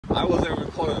I wasn't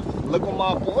recording. Look what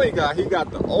my boy got. He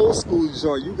got the old school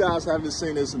joint. You guys haven't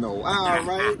seen this in a while,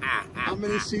 right? How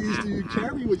many CDs do you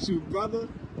carry with you, brother?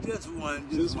 Just one.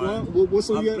 Just one? What's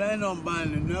on I'm planning on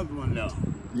buying another one, though.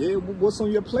 Yeah, what's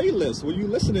on your playlist? What are you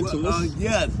listening to?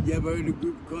 Yes. You ever heard of a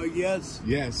group called Yes?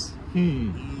 Yes.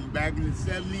 Back in the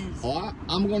 70s. Oh,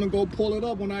 I'm going to go pull it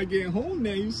up when I get home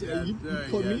now. You said you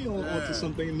put me onto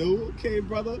something new. Okay,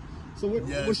 brother. So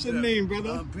what's your name,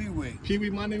 brother? Pee-wee. Pee-wee,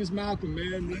 my name is Malcolm,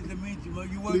 man. Nice to meet you.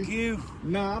 You work here?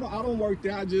 Nah, I don't work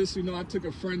there. I just, I took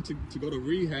a friend to go to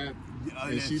rehab.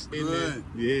 And she's in there.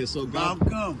 Yeah, so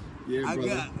Malcolm. Yeah,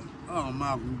 brother.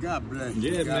 Malcolm, God bless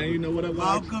you. Yeah, man, you know what I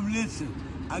want. Malcolm, listen,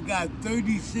 I got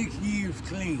 36 years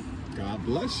clean. God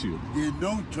bless you. There's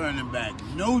no turning back.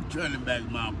 No turning back,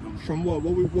 Malcolm. From what?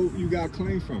 What you got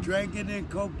clean from? Drinking and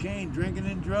cocaine, drinking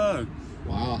and drugs.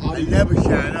 Wow. I never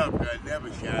shot up, bro.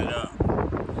 Never shot up.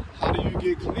 How do you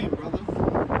get clean, brother?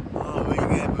 Oh,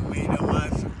 man, you haven't made no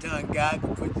mind. Sometimes God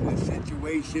can put you in a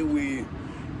situation where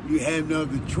you have no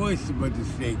other choice but to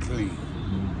stay clean.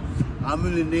 I'm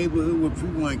in a neighborhood where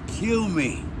people want to kill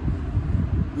me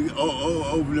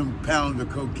over them pounds of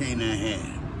cocaine I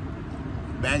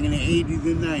had back in the 80s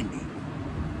and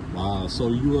 90s. Wow, so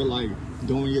you were like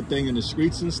doing your thing in the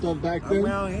streets and stuff back then?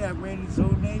 Around here, I ran this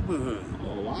whole neighborhood.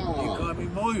 Oh, wow. They called me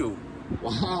Moyo.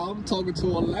 Wow, I'm talking to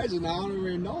a legend. I don't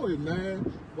even know it,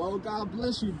 man. Well, God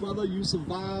bless you, brother. You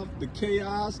survived the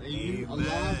chaos and you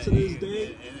alive to this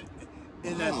day.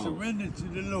 And I surrendered to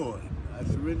the Lord. I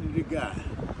surrendered to God.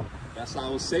 That's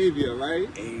our Savior, right?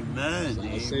 Amen. That's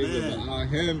our Savior, but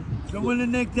him. So when the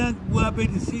next time we'll be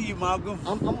to see you, Malcolm?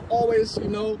 I'm always,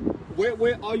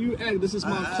 where are you at? This is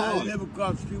my call. I live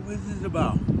across the street. What's this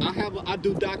about? I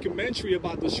do documentary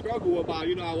about the struggle, about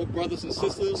our brothers and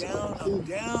sisters. I'm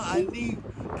down. I need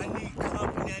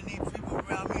company. I need people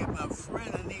around me. My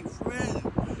friend. I need friends.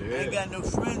 Yeah. I ain't got no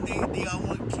friends. They all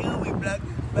want to kill me.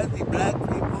 Especially black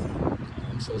people.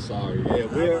 So sorry.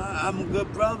 Yeah, I'm a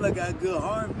good brother. I got a good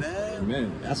heart, man.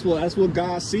 Amen. That's what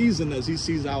God sees in us. He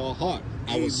sees our heart,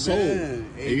 our soul.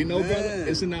 And brother,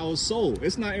 it's in our soul.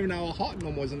 It's not in our heart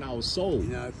no more. It's in our soul.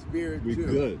 In our spirit We're too.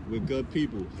 good. We're good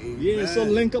people. Amen. Yeah. So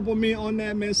link up with me on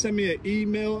that, man. Send me an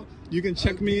email. You can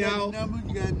check me out.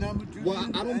 You got a number too? Well,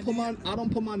 I don't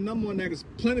put my number on that because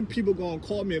plenty of people gonna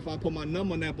call me if I put my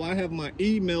number on that. But I have my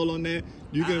email on that.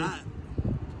 You can.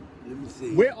 Let me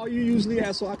see. Where are you usually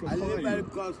at so I can find you? I live right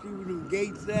across the street where them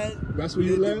gates at. That's where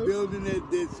you live? The building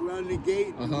that surround the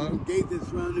gate. The gate that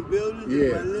surround the building. Yeah.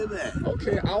 That's where I live at.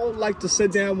 Okay, I would like to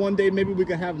sit down one day. Maybe we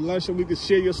can have lunch and we can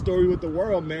share your story with the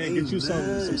world, man. And get you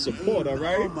some support, all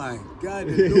right? Oh, my God.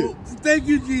 The Lord, thank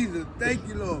you, Jesus. Thank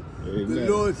you, Lord. Amen. The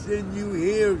Lord send you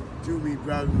here to me,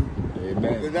 brother.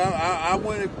 Amen. Because I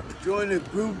want to join a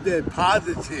group that's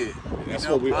positive. That's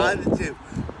what we positive.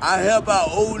 I help out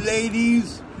old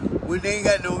ladies when they ain't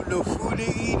got no food to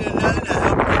eat or nothing. I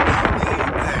help them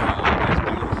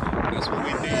out. That's what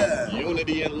we need.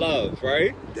 Unity and love,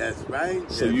 right? That's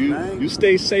right. So you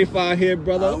stay safe out here,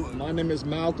 brother. My name is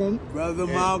Malcolm. Brother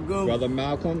Malcolm. Brother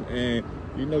Malcolm. And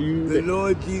the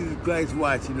Lord Jesus Christ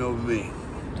watching over me.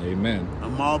 Amen.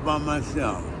 I'm all by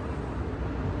myself.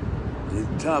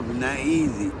 It's tough, not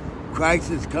easy. Christ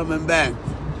is coming back.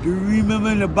 Do you remember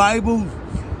in the Bible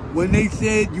when they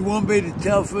said you won't be able to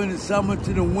tell from the summer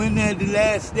to the winter at the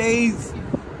last days?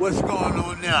 What's going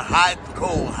on there? Hot and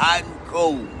cold, hot and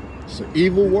cold. It's an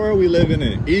evil world we live in,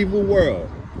 an evil world.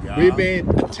 Yeah. We're being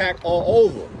attacked all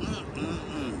over.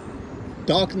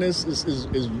 Darkness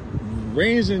is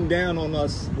raging down on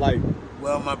us like...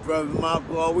 Well, my brother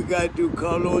Marco, all we got to do is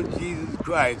call on Jesus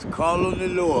Christ. Call on the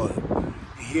Lord.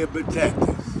 He'll protect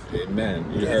us. Amen.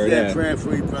 You That's heard that. Prayer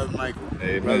for you, Brother Michael.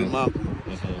 Amen. Brother Malcolm.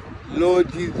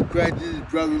 Lord Jesus Christ, this is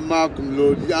Brother Malcolm,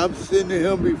 Lord. I'm sending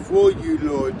him before you,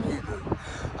 Lord Jesus.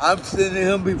 I'm sending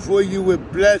him before you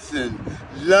with blessing,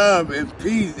 love, and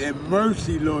peace, and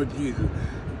mercy, Lord Jesus.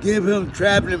 Give him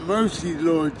traveling mercy,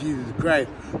 Lord Jesus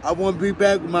Christ. I want to be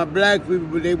back with my black people,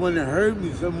 but they want to hurt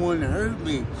me. Someone to hurt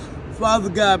me. Father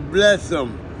God, bless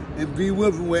him and be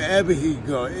with him wherever he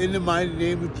goes. In the mighty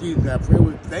name of Jesus, I pray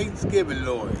with thanksgiving,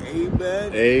 Lord.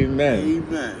 Amen. Amen.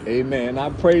 Amen. Amen. And I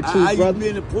pray too, I brother. used to be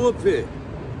in the pulpit.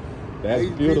 That's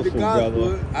beautiful,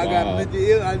 brother. I got mental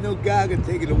illness. I know God can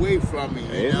take it away from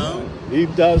me, you know? He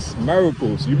does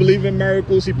miracles. You believe in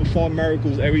miracles? He performs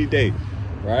miracles every day,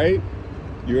 right?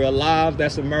 You're alive.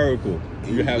 That's a miracle.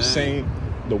 Amen. You have seen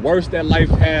the worst that life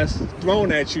has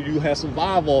thrown at you. You have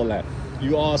survived all that.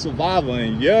 You are a survivor,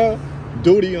 and your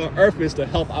duty on earth is to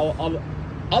help our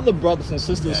other brothers and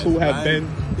sisters who have been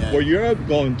where you're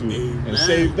going through and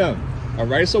save them. All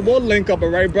right, so we'll link up, all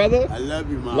right, brother? I love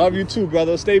you, Malcolm. Love you too,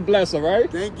 brother. Stay blessed, all right?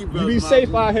 Thank you, brother. You be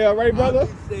safe out here, all right, brother? I'll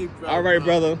be safe, brother. All right,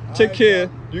 brother. All Take right, care.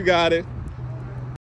 brother. You got it.